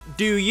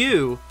Do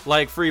you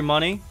like free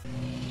money?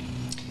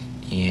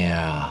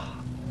 Yeah.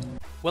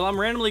 Well, I'm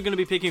randomly going to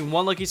be picking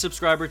one lucky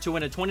subscriber to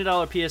win a $20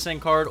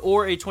 PSN card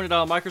or a $20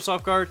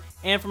 Microsoft card,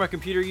 and for my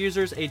computer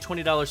users, a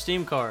 $20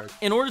 Steam card.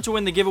 In order to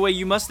win the giveaway,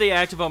 you must stay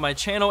active on my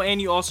channel, and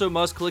you also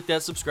must click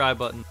that subscribe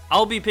button.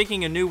 I'll be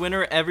picking a new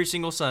winner every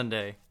single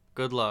Sunday.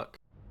 Good luck.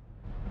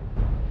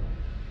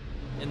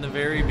 In the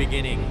very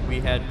beginning,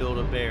 we had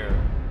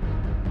Build-A-Bear.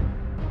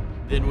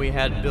 Then we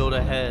had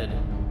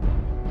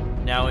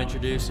Build-A-Head. Now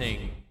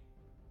introducing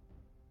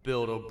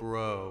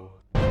Build-A-Bro.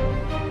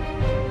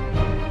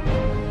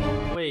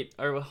 Wait,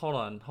 hold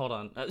on.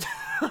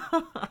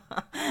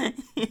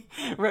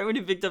 Right when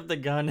he picked up the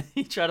gun,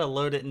 he tried to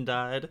load it and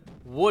died.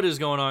 What is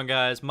going on,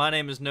 guys? My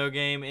name is No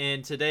Game,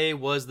 and today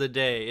was the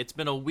day. It's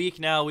been a week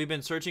now. We've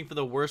been searching for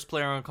the worst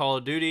player on Call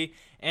of Duty,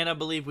 and I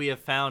believe we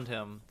have found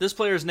him. This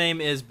player's name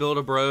is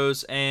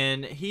Build-A-Bros,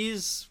 and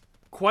he's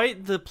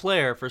quite the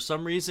player. For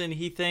some reason,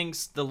 he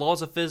thinks the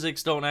laws of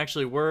physics don't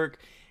actually work,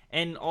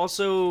 and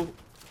also...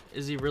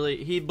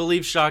 he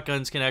believes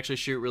shotguns can actually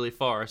shoot really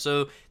far.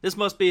 So this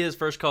must be his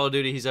first Call of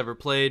Duty he's ever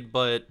played,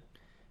 but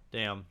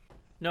damn.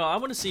 No, I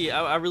want to see,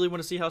 I really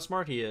want to see how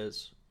smart he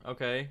is.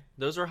 Okay,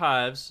 those are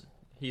hives.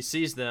 He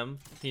sees them.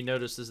 He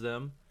notices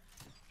them.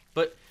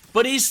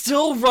 But he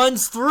still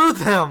runs through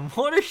them.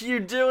 What are you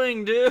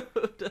doing, dude?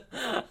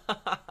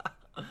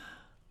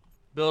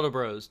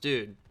 Build-A-Bros,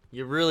 dude.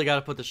 You really got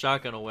to put the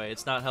shotgun away.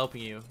 It's not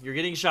helping you. You're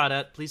getting shot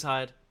at. Please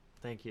hide.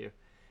 Thank you.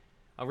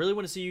 I really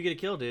want to see you get a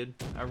kill, dude.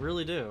 I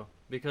really do.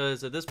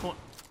 Because at this point...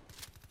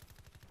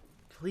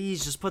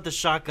 Please, just put the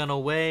shotgun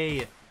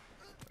away.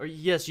 Or,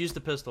 yes, use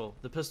the pistol.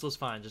 The pistol's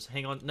fine. Just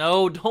hang on.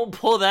 No, don't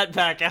pull that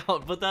back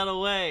out. Put that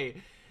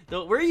away.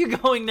 Where are you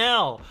going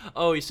now?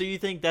 Oh, so you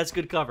think that's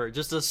good cover.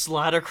 Just to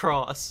slide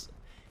across.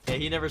 Yeah,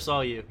 he never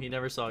saw you. He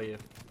never saw you.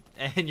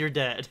 And you're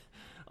dead.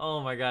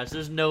 Oh my gosh.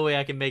 There's no way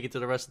I can make it to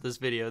the rest of this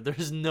video.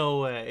 There's no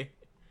way.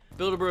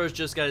 Build-A-Bros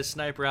just got his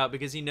sniper out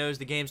because he knows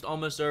the game's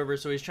almost over,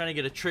 so he's trying to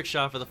get a trick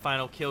shot for the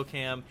final kill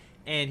cam.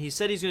 And he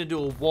said he's going to do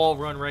a wall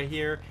run right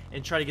here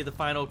and try to get the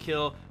final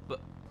kill,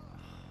 but...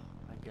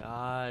 Oh my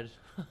god.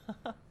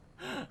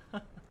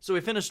 So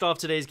we finished off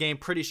today's game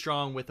pretty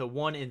strong with a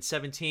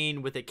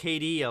 1-17 with a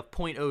KD of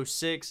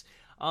 .06.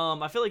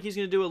 I feel like he's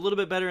going to do a little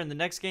bit better in the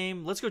next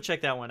game. Let's go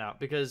check that one out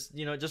because,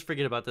 you know, just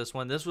forget about this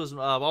one. This was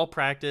all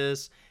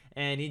practice.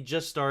 And he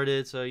just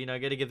started, so, you know, I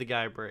got to give the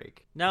guy a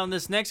break. Now, in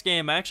this next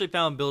game, I actually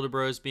found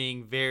Build-A-Bros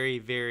being very,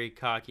 very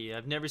cocky.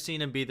 I've never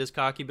seen him be this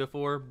cocky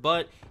before,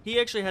 but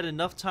he actually had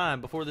enough time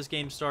before this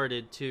game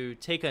started to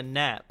take a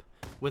nap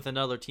with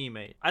another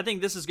teammate. I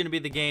think this is going to be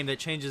the game that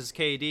changes his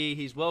KD.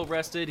 He's well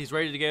rested. He's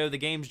ready to go. The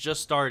game's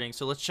just starting,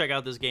 so let's check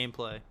out this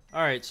gameplay.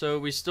 All right, so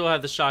we still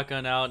have the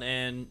shotgun out,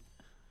 and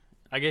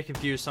I get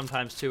confused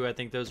sometimes, too. I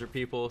think those are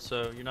people,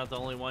 so you're not the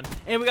only one.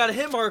 And we got a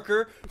hit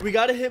marker. We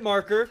got a hit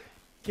marker.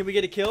 Can we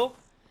get a kill?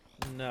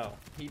 No,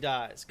 he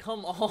dies.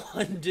 Come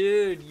on,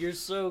 dude. You're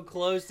so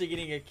close to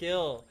getting a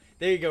kill.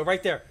 There you go,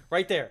 right there,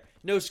 right there.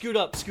 No, scoot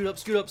up, scoot up,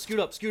 scoot up, scoot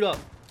up, scoot up.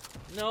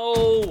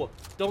 No,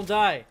 don't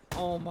die.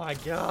 Oh my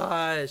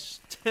gosh,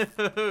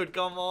 dude,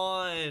 come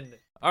on.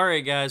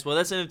 Alright guys, well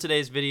that's the end of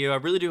today's video. I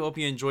really do hope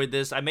you enjoyed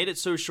this. I made it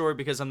so short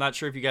because I'm not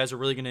sure if you guys are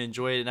really going to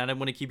enjoy it, and I didn't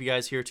want to keep you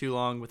guys here too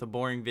long with a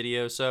boring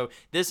video. So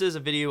this is a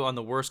video on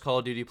the worst Call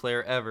of Duty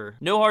player ever.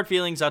 No hard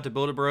feelings out to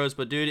Build-A-Bros,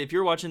 but dude, if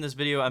you're watching this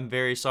video, I'm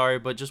very sorry,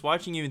 but just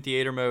watching you in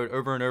theater mode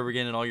over and over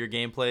again in all your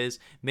gameplays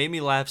made me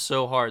laugh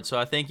so hard, so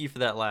I thank you for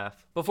that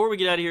laugh. Before we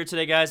get out of here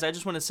today, guys, I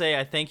just want to say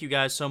I thank you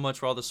guys so much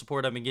for all the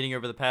support I've been getting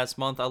over the past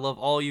month. I love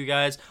all you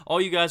guys.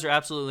 All you guys are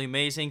absolutely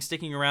amazing,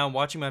 sticking around,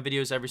 watching my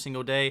videos every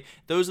single day.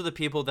 Those are the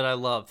people that I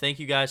love. Thank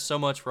you guys so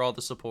much for all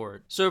the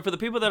support. So for the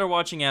people that are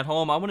watching at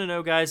home, I want to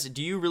know, guys,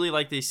 do you really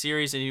like this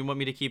series and you want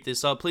me to keep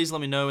this up? Please let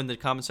me know in the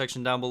comment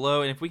section down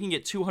below. And if we can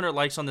get 200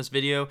 likes on this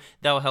video,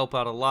 that will help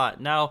out a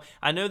lot. Now,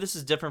 I know this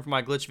is different from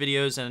my glitch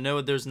videos, and I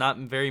know there's not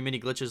very many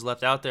glitches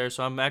left out there,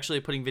 so I'm actually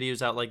putting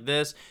videos out like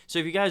this. So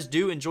if you guys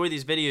do enjoy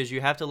these videos,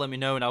 you have to let me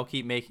know, and I'll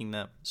keep making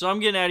them. So I'm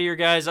getting out of here,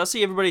 guys. I'll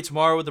see everybody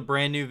tomorrow with a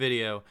brand new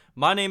video.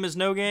 My name is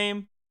No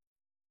Game.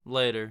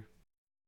 Later.